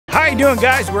you doing,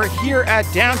 guys? We're here at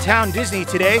Downtown Disney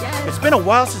today. It's been a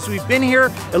while since we've been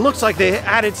here. It looks like they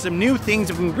added some new things,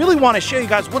 and we really want to show you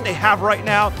guys what they have right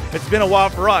now. It's been a while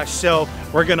for us, so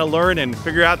we're gonna learn and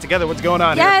figure out together what's going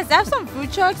on here. They have some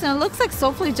food trucks, and it looks like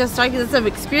Soulfully just started. There's some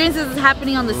experiences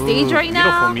happening on the stage right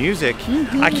now. Beautiful music.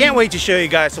 I can't wait to show you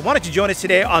guys. So why don't you join us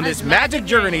today on this Magic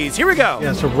Journeys? Here we go.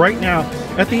 Yeah, so right now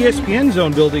at the ESPN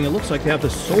Zone building, it looks like they have the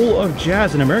Soul of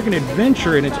Jazz, an American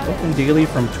adventure, and it's open daily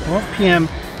from 12 p.m.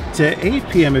 to 8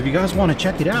 p.m. If you guys want to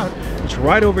check it out, it's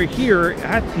right over here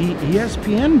at the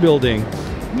ESPN building.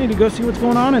 You need to go see what's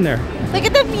going on in there. Look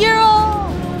at the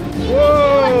mural!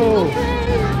 Whoa!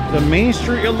 The Main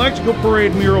Street Electrical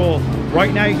Parade mural.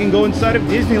 Right now you can go inside of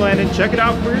Disneyland and check it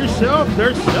out for yourself.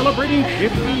 They're celebrating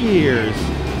 50 years.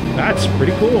 That's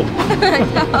pretty cool.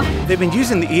 They've been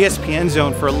using the ESPN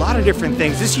Zone for a lot of different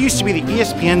things. This used to be the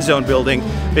ESPN Zone building.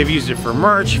 They've used it for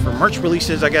merch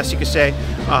releases, I guess you could say.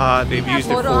 They've used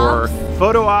it for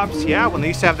photo ops. Yeah, when they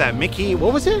used to have that Mickey,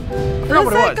 what was it? It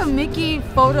was like a Mickey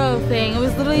photo thing. It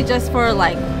was literally just for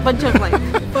like a bunch of like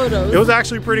photos. It was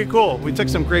actually pretty cool. We took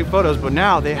some great photos, but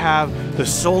now they have the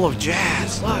Soul of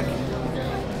Jazz. Look.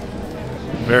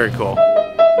 Very cool.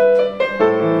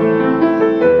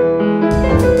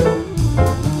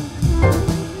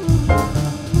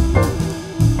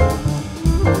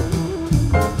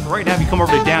 Right now, if you come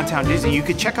over to Downtown Disney, you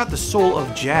could check out the Soul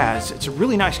of Jazz. It's a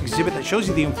really nice exhibit that shows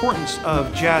you the importance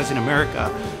of jazz in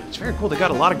America. It's very cool. They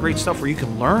got a lot of great stuff where you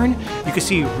can learn. You can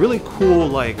see really cool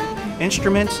like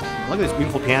instruments. Look at this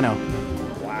beautiful piano.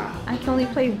 Wow. I can only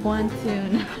play one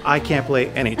tune. I can't play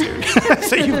any tune.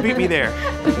 So you beat me there.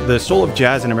 The Soul of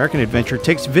Jazz, an American adventure,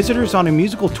 takes visitors on a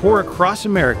musical tour across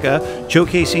America,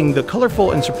 showcasing the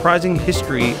colorful and surprising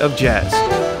history of jazz.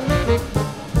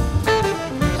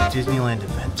 Disneyland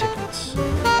event tickets.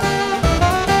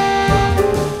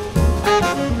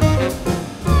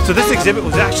 So this exhibit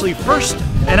was actually first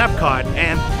in Epcot,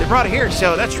 and they brought it here,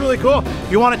 so that's really cool.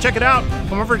 If you want to check it out,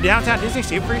 come over to Downtown Disney,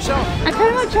 see it for yourself. I kind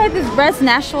of want to try this Brett's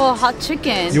Nashville hot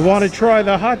chicken. You want to try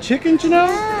the hot chicken, Janelle?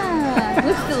 Yeah, it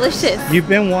looks delicious. You've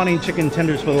been wanting chicken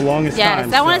tenders for the longest time.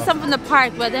 Yes, I wanted some from the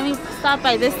park, but then we stopped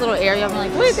by this little area. I'm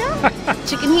like, wait, there's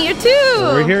chicken here too.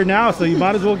 We're here now, so you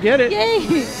might as well get it.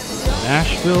 Yay!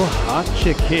 Nashville hot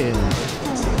chicken.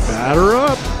 Batter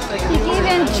up. You can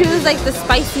even choose like the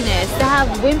spiciness. They have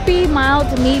wimpy,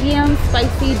 mild, medium,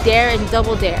 spicy, dare, and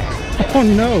double dare. Oh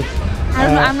no.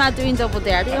 I'm not doing double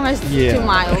dare. I think I'm just too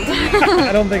mild.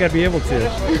 I don't think I'd be able to.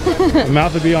 My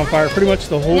mouth would be on fire pretty much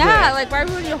the whole day. Yeah, like why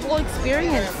ruin your whole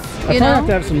experience? I probably have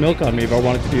to have some milk on me if I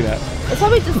wanted to do that. It's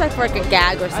probably just like for like a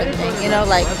gag or something, you know,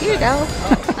 like here you go.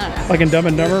 Like in Dumb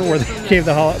and Dumber where they gave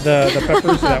the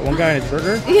peppers to that one guy in his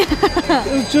burger? Yeah.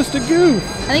 It was just a goof.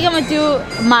 I think I'm going to do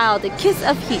mild, a kiss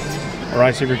of heat.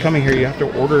 Alright, so if you're coming here, you have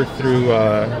to order through,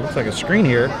 it looks like a screen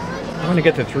here. I'm going to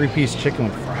get the 3-piece chicken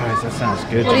with fries. That sounds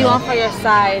good. What do you want for your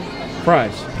side?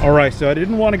 Fries. Alright, so I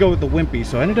didn't want to go with the wimpy,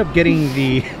 so I ended up getting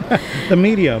the the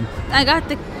medium. I got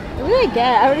the... What did I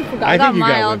get? I already forgot. I got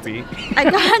mild. You got wimpy. I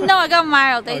got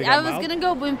mild. Oh, I was gonna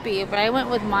go wimpy, but I went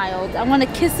with mild. I want a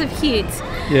kiss of heat.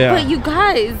 Yeah. But you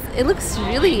guys, it looks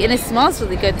really, and it smells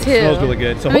really good too. It smells really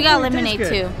good. So we got lemonade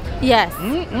too. Yes.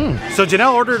 So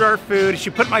Janelle ordered our food.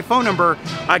 She put my phone number.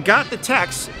 I got the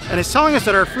text, and it's telling us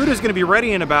that our food is gonna be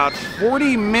ready in about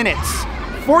 40 minutes.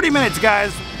 40 minutes,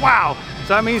 guys. Wow.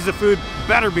 So that means the food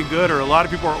better be good, or a lot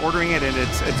of people are ordering it, and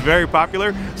it's very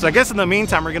popular. So I guess in the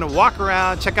meantime, we're gonna walk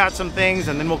around, check out some things,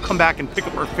 and then we'll come back and pick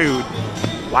up our food.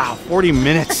 Wow, 40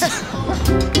 minutes. So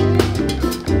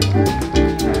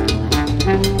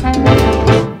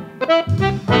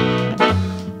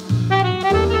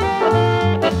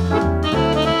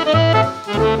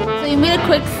you made a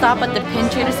quick stop at the Pin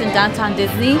Traders in Downtown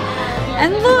Disney,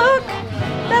 and look,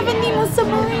 they have a Nemo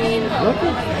submarine. Look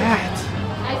at that.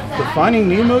 The Finding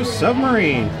Nemo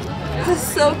submarine. This is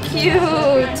so cute.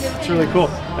 It's really cool.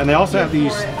 And they also have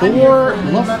these Thor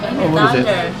Love, oh, what is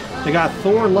it? They got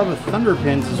Thor Love of Thunder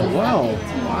pins as well.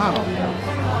 Wow.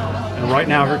 And right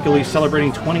now Hercules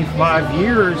celebrating 25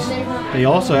 years. They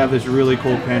also have this really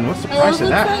cool pin. What's the price of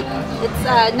that? Like, it's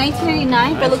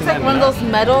 $19.99, but it looks like one of those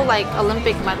metal, like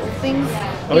Olympic medal things.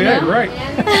 Oh yeah, you're right.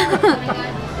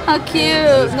 How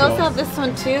cute. They also have this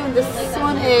one too. And this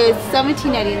one is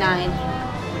 $17.99.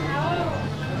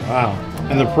 Wow.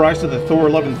 And the price of the Thor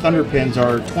Love and Thunder pins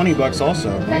are $20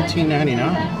 also,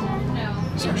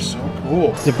 $19.99. These are so cool.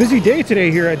 Cool. It's a busy day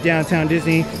today here at Downtown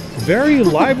Disney. Very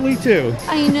lively too.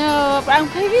 I know, but I'm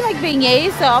craving like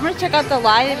beignets, so I'm gonna check out the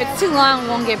line. If it's too long, we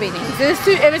won't get beignets. If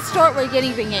it's short, we're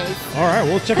getting beignets. All right,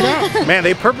 we'll check it out. Man,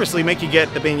 they purposely make you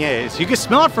get the beignets. You can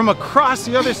smell it from across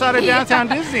the other side of Downtown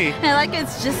Disney. I like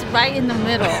it's just right in the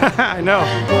middle. I know.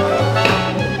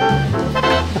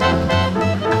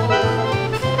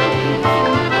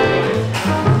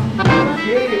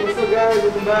 Hey, what's up guys?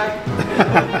 Welcome back.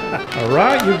 All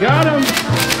right, you got them.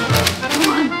 Come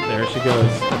on. There she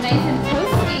goes. Nice and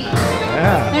toasty.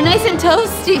 Yeah. They're nice and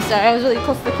toasty. Sorry, I was really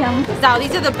close to the camera. Now,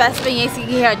 these are the best beignets you can get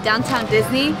here at Downtown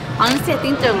Disney. Honestly, I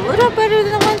think they're a little better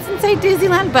than the ones inside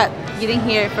Disneyland, but you didn't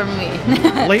hear it from me.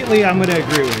 Lately, I'm gonna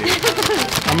agree with you.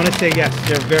 I'm gonna say yes,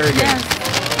 they're very good. Yes.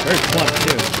 Very plump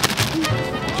too.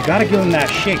 But you gotta give them that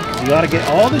shake. You gotta get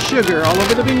all the sugar all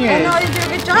over the Oh beignets. no, you did a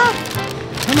good job.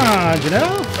 Come on,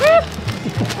 Janelle.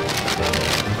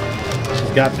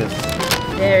 She's got this.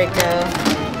 There we go.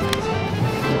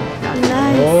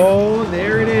 Nice. Oh,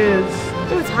 there it is.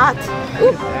 Ooh, it's hot.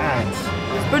 Look Ooh, at that.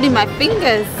 it's burning my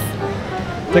fingers.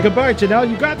 Take a bite, Janelle.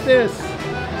 You got this.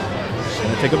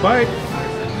 Take a bite.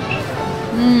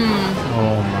 Mmm.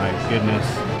 Oh my goodness.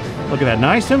 Look at that.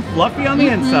 Nice and fluffy on the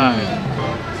inside.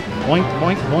 Boink,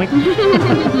 boink, boink. You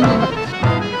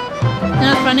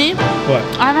know what's funny? What?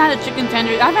 I haven't had a chicken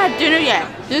tender. I haven't had dinner yet.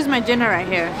 This is my dinner right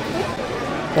here.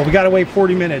 Well, we gotta wait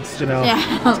 40 minutes, Janelle.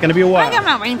 Yeah. It's gonna be a while. I'm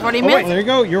not waiting 40 Oh, wait, minutes. there you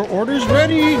go. Your order's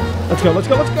ready. Let's go, let's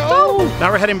go, let's go.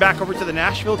 Now we're heading back over to the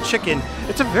Nashville Chicken.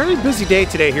 It's a very busy day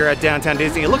today here at Downtown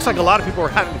Disney. It looks like a lot of people are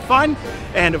having fun.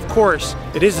 And of course,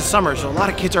 it is the summer, so a lot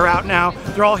of kids are out now.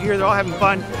 They're all here, they're all having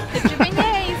fun. Get your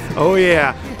beignets. Oh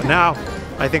yeah. But now,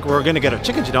 I think we're gonna get our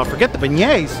chicken. Don't forget the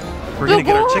beignets. We're gonna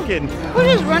get our chicken.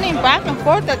 We're just running back and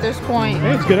forth at this point.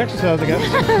 Hey, it's good exercise, I guess.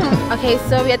 Okay,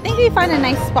 so I think we find a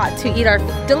nice spot to eat our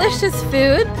delicious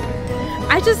food.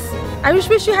 I just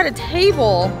wish you had a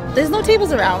table. There's no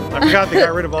tables around. I forgot they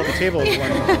got rid of all the tables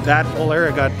when that whole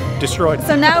area got destroyed.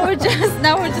 So now we're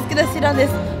just gonna sit on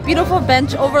this beautiful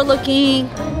bench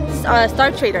overlooking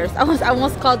Star Traders. I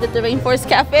almost called it the Rainforest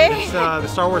Cafe. It's the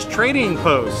Star Wars Trading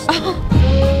Post.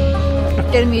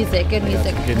 Good music, good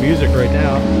music. Good music right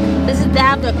now. They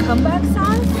have the comeback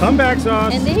sauce. Comeback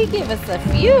sauce. And they gave us a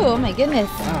few, oh my goodness.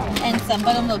 Wow. And some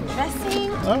buttermilk dressing.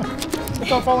 Oh,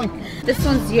 it's all falling. This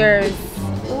one's yours.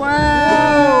 Whoa,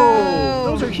 Wow.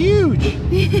 those are huge.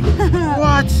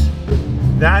 What?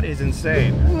 That is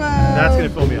insane. That's gonna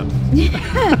fill me up.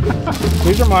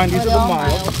 These are mine, these are the all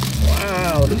mild. mild.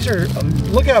 Wow, these are,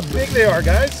 look how big they are,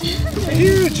 guys. They're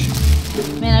huge.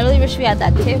 Man, I really wish we had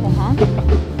that table, huh?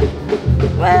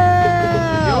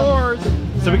 Wow. Yours.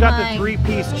 So we got the Mine.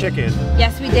 3-piece chicken.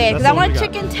 Yes, we did. Because That's I the one want we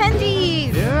got. chicken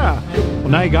tendies. Yeah. Well,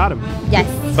 now you got them. Yes.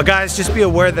 But guys, just be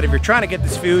aware that if you're trying to get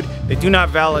this food, they do not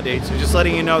validate. So just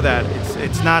letting you know that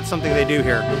it's not something they do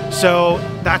here. So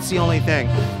that's the only thing.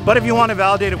 But if you want to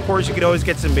validate, of course, you could always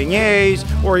get some beignets,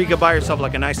 or you could buy yourself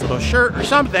like a nice little shirt or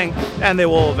something, and they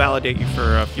will validate you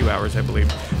for a few hours, I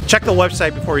believe. Check the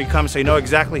website before you come so you know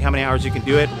exactly how many hours you can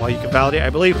do it while you can validate. I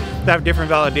believe they have different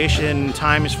validation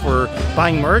times for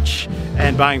buying merch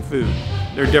and buying food.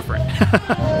 They're different.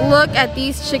 Look at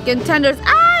these chicken tenders.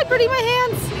 Ah, it's burning my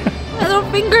hands. My little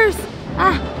fingers.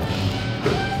 Ah.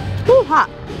 Ooh, hot.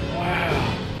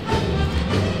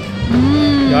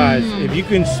 Guys, if you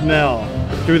can smell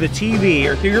through the TV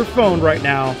or through your phone right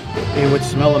now, it would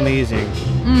smell amazing.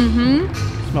 Mm-hmm.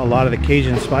 Smell a lot of the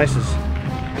Cajun spices.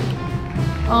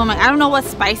 Oh my, I don't know what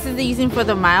spices they're using for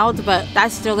the mild, but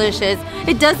that's delicious.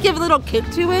 It does give a little kick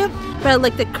to it, but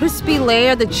like the crispy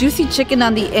layer, the juicy chicken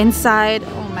on the inside.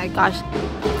 Oh my gosh.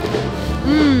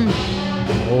 Mmm.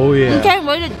 Oh yeah. I can't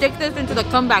wait to dip this into the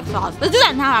comeback sauce. Let's do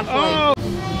that now, actually. Oh.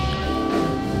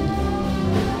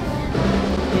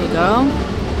 There you go.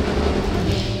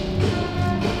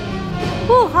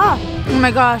 Ooh, hot. Oh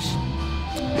my gosh.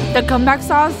 The comeback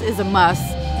sauce is a must.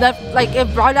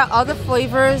 It brought out all the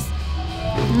flavors.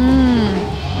 Mmm.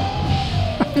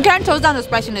 You can't toast down the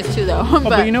spiciness too, though. Oh,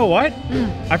 but you know what?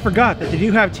 I forgot that they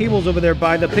do have tables over there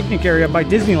by the picnic area by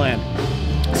Disneyland.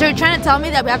 So you're trying to tell me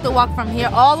that we have to walk from here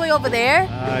all the way over there?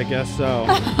 I guess so.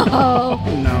 Oh.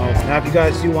 No. Now, if you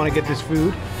guys do want to get this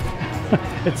food,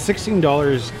 it's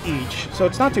 $16 each. So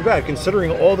it's not too bad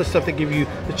considering all the stuff they give you.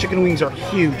 The chicken wings are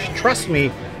huge. Trust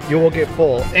me, you will get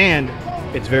full. And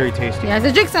it's very tasty. Yeah,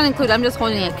 the drinks not included. I'm just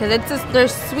holding it because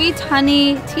there's sweet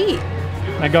honey tea.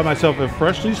 I got myself a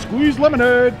freshly squeezed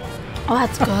lemonade. Oh,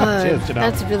 that's good. Cheers, Janelle.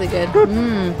 That's really good.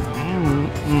 Mmm.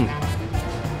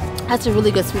 That's a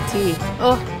really good sweet tea.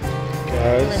 Oh.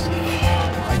 Guys,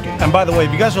 my And by the way,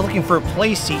 if you guys are looking for a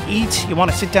place to eat, you want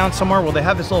to sit down somewhere, well, they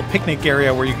have this little picnic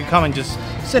area where you can come and just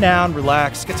sit down,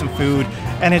 relax, get some food.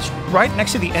 And it's right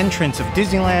next to the entrance of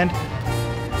Disneyland.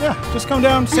 Yeah, just come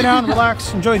down, sit down,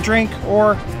 relax, enjoy a drink,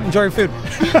 or enjoy your food.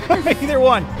 Either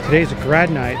one. Today's a grad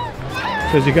night.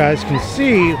 So as you guys can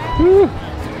see, whew,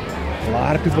 a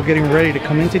lot of people getting ready to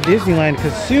come into Disneyland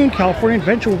because soon California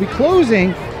Adventure will be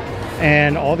closing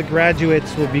and all the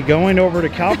graduates will be going over to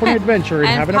California Adventure and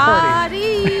having a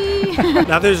party.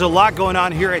 Now there's a lot going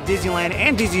on here at Disneyland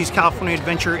and Disney's California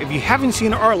Adventure. If you haven't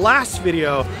seen our last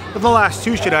video, or the last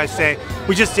two should I say,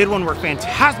 we just did one where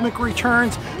Fantasmic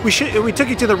returns. We took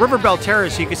you to the Riverbell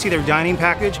Terrace so you could see their dining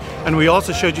package, and we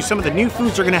also showed you some of the new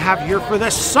foods they're gonna have here for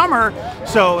this summer.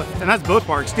 So, and that's both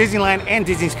parks, Disneyland and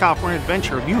Disney's California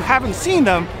Adventure. If you haven't seen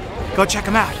them, go check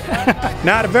them out.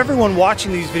 Now, out of everyone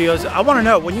watching these videos, I wanna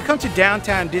know, when you come to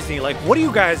downtown Disney, like what do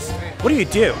you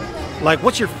do? Like,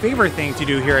 what's your favorite thing to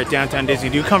do here at Downtown Disney?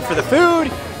 Do you come for the food?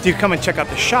 Do you come and check out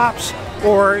the shops?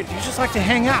 Or do you just like to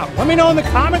hang out? Let me know in the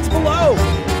comments below.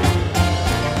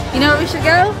 You know where we should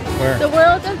go? Where? The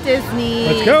World of Disney.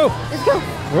 Let's go. Let's go.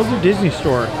 World of Disney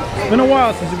store. It's been a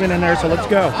while since we've been in there, so let's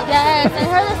go. Yes, I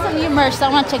heard there's some new merch, so I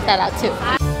want to check that out too.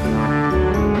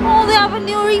 Oh, they have a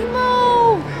new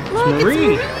Remo. Look,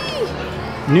 Marie. it's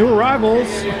Marie. New arrivals.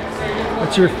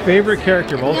 What's your favorite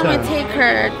character of all I'm time? gonna take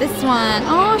her. This one.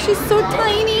 Oh, she's so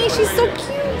tiny. She's so cute.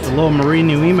 It's a little Marie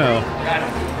Nuimo.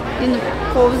 In the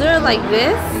poser like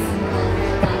this.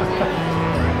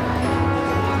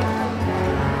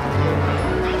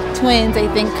 Twins, I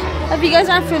think. If you guys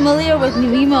aren't familiar with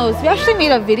Nuimos, we actually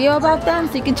made a video about them,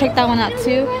 so you can check that one out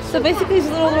too. So basically,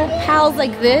 these little pals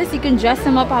like this, you can dress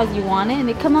them up as you want it, and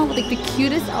they come out with like the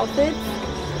cutest outfits.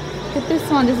 Look at this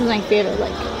one. This is my favorite.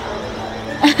 Like.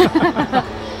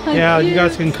 Yeah, you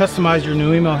guys can customize your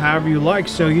Nuimo however you like.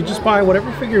 So you just buy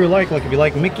whatever figure you like. Like if you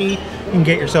like Mickey, you can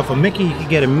get yourself a Mickey. You can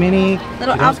get a Minnie.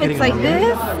 Little outfits like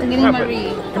this, and then Marie.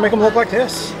 You can make them look like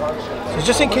this. So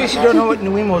just in case you don't know what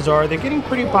Nuimos are, they're getting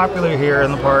pretty popular here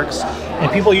in the parks. And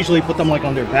people usually put them like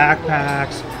on their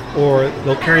backpacks, or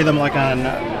they'll carry them like on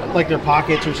like their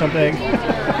pockets or something.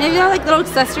 Maybe they're like little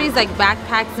accessories like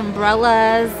backpacks,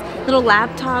 umbrellas, little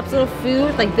laptops, little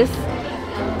food, like this.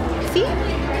 See?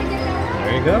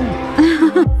 There you go.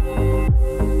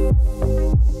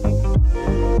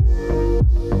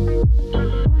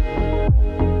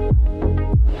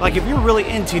 Like if you're really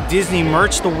into Disney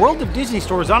merch, the World of Disney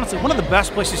store is honestly one of the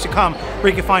best places to come, where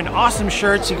you can find awesome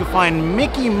shirts, you can find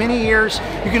Mickey Minnie ears,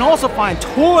 you can also find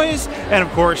toys, and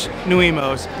of course,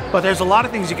 Nuimos. But there's a lot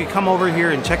of things you can come over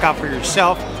here and check out for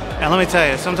yourself. And let me tell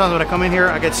you, sometimes when I come in here,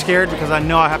 I get scared because I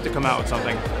know I have to come out with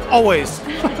something. Always.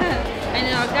 I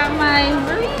know, I got my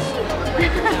Marie.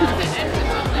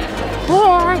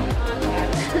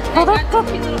 I got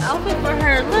this cute little outfit for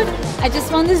her. Look, I just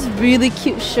found this really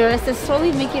cute shirt. It says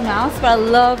totally Mickey Mouse, but I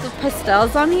love the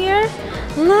pastels on here.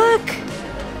 Look,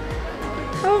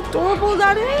 how adorable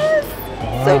that is.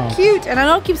 Wow. So cute. And I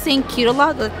don't keep saying cute a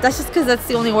lot, but that's just because that's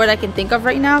the only word I can think of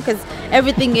right now, because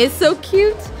everything is so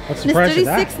cute. What's the and price it's of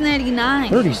that? $36.99.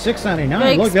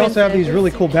 $36.99. Look, they also have these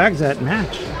really cool bags that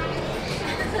match.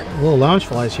 Little lounge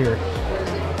flies here.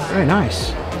 Very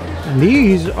nice. And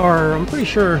these are, I'm pretty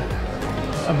sure,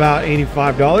 about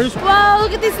 $85. Wow,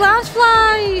 look at these lounge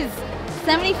flies.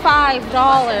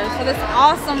 $75 for this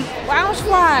awesome lounge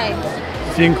fly.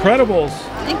 It's the Incredibles.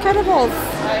 Incredibles.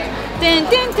 Dun,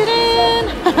 dun, dun, dun.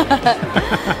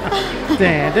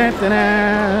 Dun, dun, dun,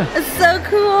 dun. It's so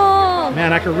cool.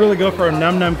 Man, I could really go for a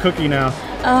Num Num cookie now.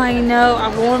 Oh, I know. A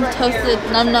warm toasted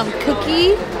Num Num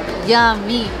cookie.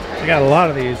 Yummy. I got a lot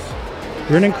of these. If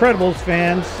you're an Incredibles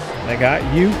fans, they got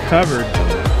you covered.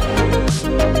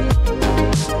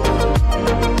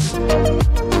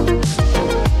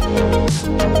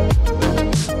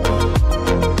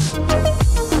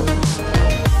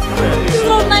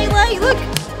 Little nightlight, look.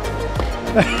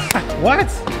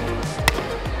 What?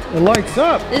 It lights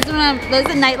up. This is when there's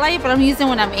a nightlight, but I'm using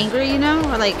when I'm angry, you know,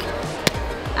 or like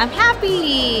I'm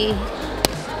happy.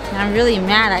 And I'm really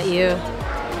mad at you.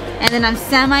 And then I'm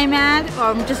semi-mad, or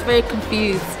I'm just very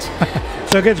confused.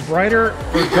 So it gets brighter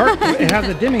or dark. It has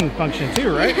a dimming function too,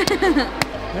 right?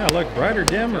 Yeah, look, brighter,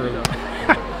 dim, or...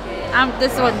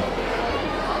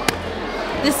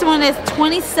 This one is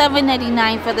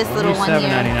 $27.99 for this little one here.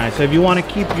 $27.99. So if you want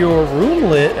to keep your room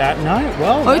lit at night,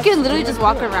 well... Or you can literally just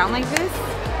walk around like this.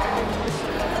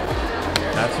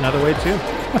 That's another way too.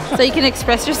 So you can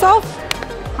express yourself,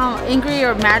 how angry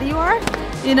or mad you are,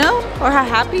 you know, or how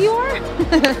happy you are.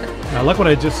 Now look what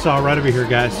I just saw right over here,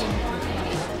 guys.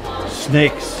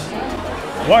 Snakes.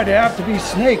 Why'd they have to be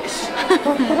snakes?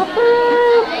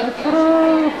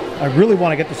 I really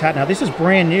want to get this hat. Now this is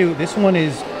brand new. This one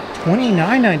is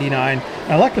 $29.99.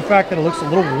 I like the fact that it looks a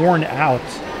little worn out,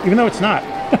 even though it's not.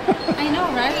 I know,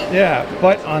 right? Yeah,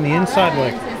 but on the inside,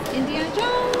 Right, like it says Indiana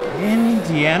Jones.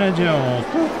 Indiana Jones.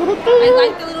 I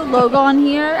like the little logo on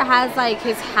here. It has like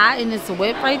his hat and his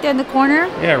whip right there in the corner.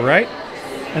 Yeah, right?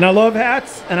 And I love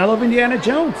hats, and I love Indiana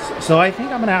Jones. So I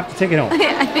think I'm gonna have to take it home.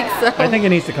 I think so. I think it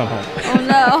needs to come home. Oh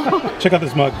no. Check out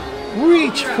this mug.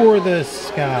 Reach for the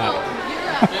sky.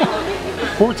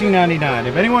 $14.99.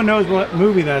 If anyone knows what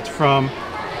movie that's from,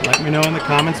 let me know in the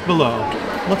comments below.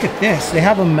 Look at this. They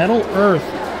have a Metal Earth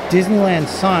Disneyland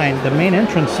sign, the main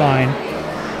entrance sign.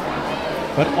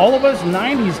 But all of us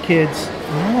 90s kids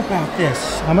know about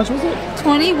this. How much was it?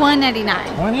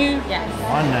 $21.99. 20? Yes.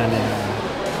 $1.99.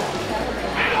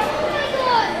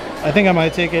 I think I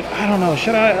might take it. I don't know.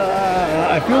 Should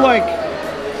I? I feel like,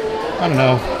 I don't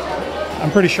know.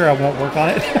 I'm pretty sure I won't work on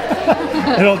it.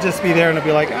 It'll just be there and it'll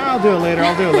be like, I'll do it later.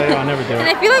 I'll do it later. I'll never do And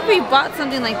it. I feel like we bought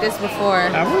something like this before.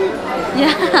 Have we?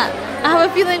 Yeah. I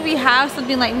have a feeling we have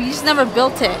something like, we just never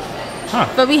built it. Huh.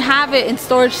 But we have it in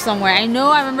storage somewhere. I know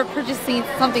I remember purchasing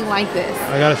something like this.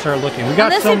 I gotta start looking. We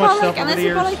got so much stuff over Unless the you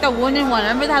years. bought like the wooden one.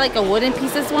 Remember they had like a wooden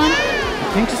pieces one?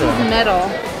 I think This so. is metal.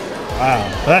 Wow.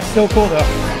 But that's still cool though.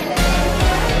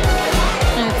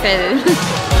 I'm excited.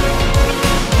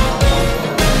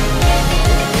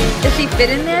 Does she fit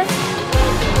in there?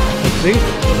 Let's see.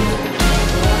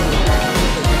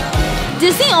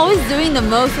 Disney always doing the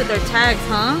most with their tags,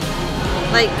 huh?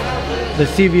 Like, The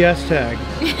CVS tag.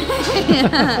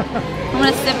 yeah. I'm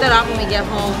gonna snip that off when we get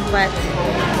home, but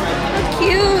it's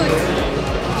cute.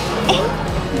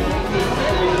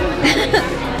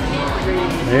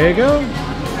 There you go.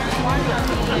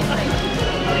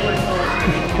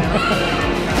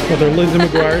 With her Lizzie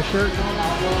McGuire shirt.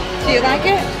 Do you like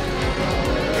it?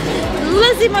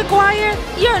 Lizzie McGuire,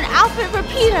 you're an outfit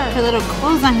repeater. Her little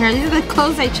clothes on here. These are the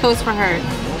clothes I chose for her.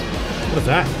 What's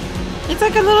that? It's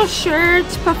like a little shirt,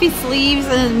 puffy sleeves,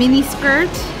 and a mini skirt.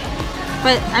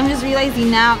 But I'm just realizing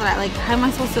now that how am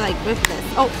I supposed to like rip this?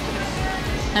 Oh,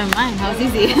 never mind. That was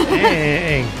easy.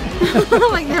 Hey.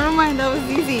 Like never mind. That was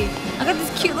easy. I got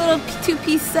this cute little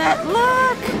two-piece set.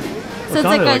 Look. So What's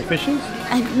on it, like fishes?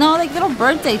 No, like little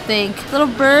birds, I think. Little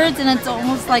birds, and it's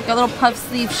almost like a little puff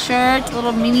sleeve shirt, a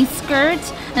little mini skirt,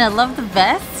 and I love the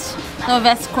vest. Little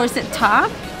vest corset top.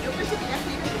 There we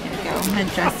go. I'm gonna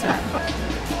dress her up.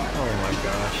 Oh my gosh.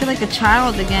 I feel like a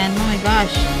child again. Oh my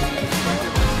gosh.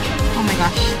 Oh my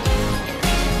gosh.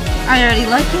 I already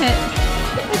like it.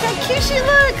 Look how cute she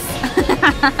looks.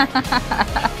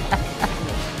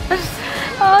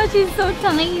 Oh, she's so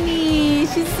tiny.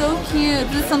 She's so cute.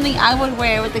 This is something I would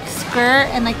wear with the skirt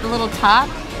and like the little top.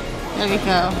 There we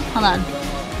go. Hold on.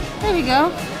 There we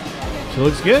go. She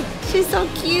looks good. She's so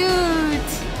cute.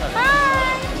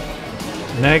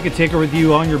 Hi. Now you can take her with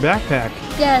you on your backpack.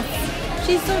 Yes.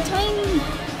 She's so tiny.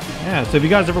 Yeah, so if you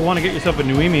guys ever want to get yourself a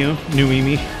Nemo,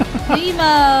 Nemo.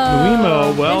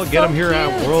 well, It's get so them here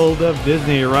at cute. World of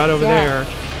Disney, right over Yeah. there.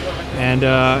 And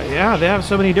yeah, they have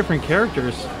so many different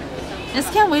characters.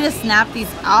 Just can't wait to snap these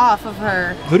off of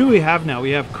her. Who do we have now?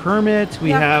 We have Kermit.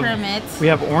 We have Kermit. We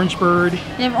have Orange Bird,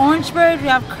 We have Orange Bird, we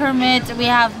have Kermit, we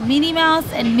have Minnie Mouse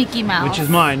and Mickey Mouse. which is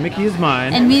mine. Mickey is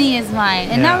mine. And Minnie is mine.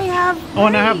 And now Yeah. we have Oh,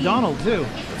 and I have Marie. Donald too.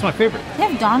 That's my favorite. You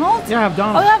have Donald? Yeah, I have Oh,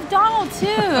 Donald. we have Donald too.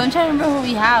 I'm trying to remember who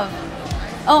we have.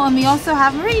 Oh, and we also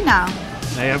have Marie now.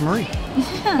 I have Marie.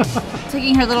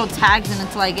 Taking her little tags in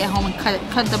until I get home and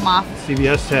cut them off.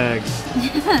 CVS tags.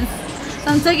 Yes. So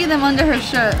I'm taking them under her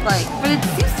shirt, like, but it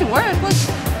seems to work. Look.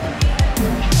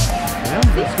 Yeah,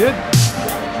 that's good.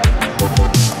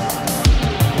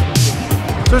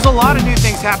 There's a lot of new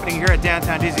things happening here at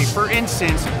Downtown Disney. For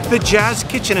instance, the Jazz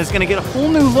Kitchen is gonna get a whole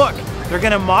new look. They're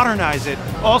gonna modernize it.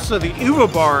 Also, the Uva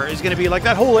Bar is gonna be, like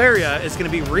that whole area is gonna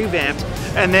be revamped.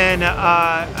 And then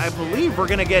I believe we're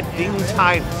gonna get Ding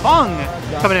Tai Fung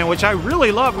coming in, which I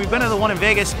really love. We've been to the one in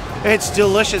Vegas. It's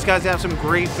delicious, guys. They have some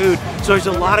great food. So there's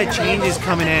a lot of changes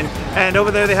coming in. And over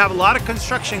there they have a lot of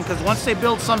construction, because once they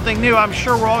build something new, I'm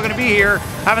sure we're all gonna be here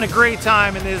having a great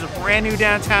time. And there's a brand new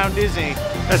Downtown Disney.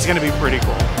 That's gonna be pretty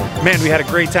cool. Man, we had a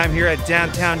great time here at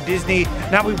Downtown Disney.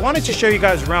 Now, we wanted to show you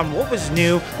guys around what was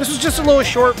new. This was just a little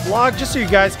short vlog, just so you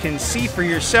guys can see for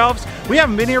yourselves. We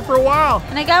haven't been here for a while.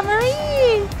 And I got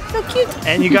Marie. So cute.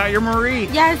 And you got your Marie.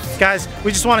 Yes. Guys,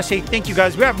 we just want to say thank you,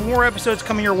 guys. We have more episodes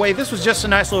coming your way. This was just a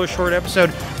nice little short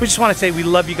episode. We just want to say we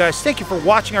love you guys. Thank you for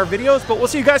watching our videos, but we'll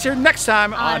see you guys here next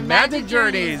time on Magic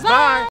Journeys. Bye.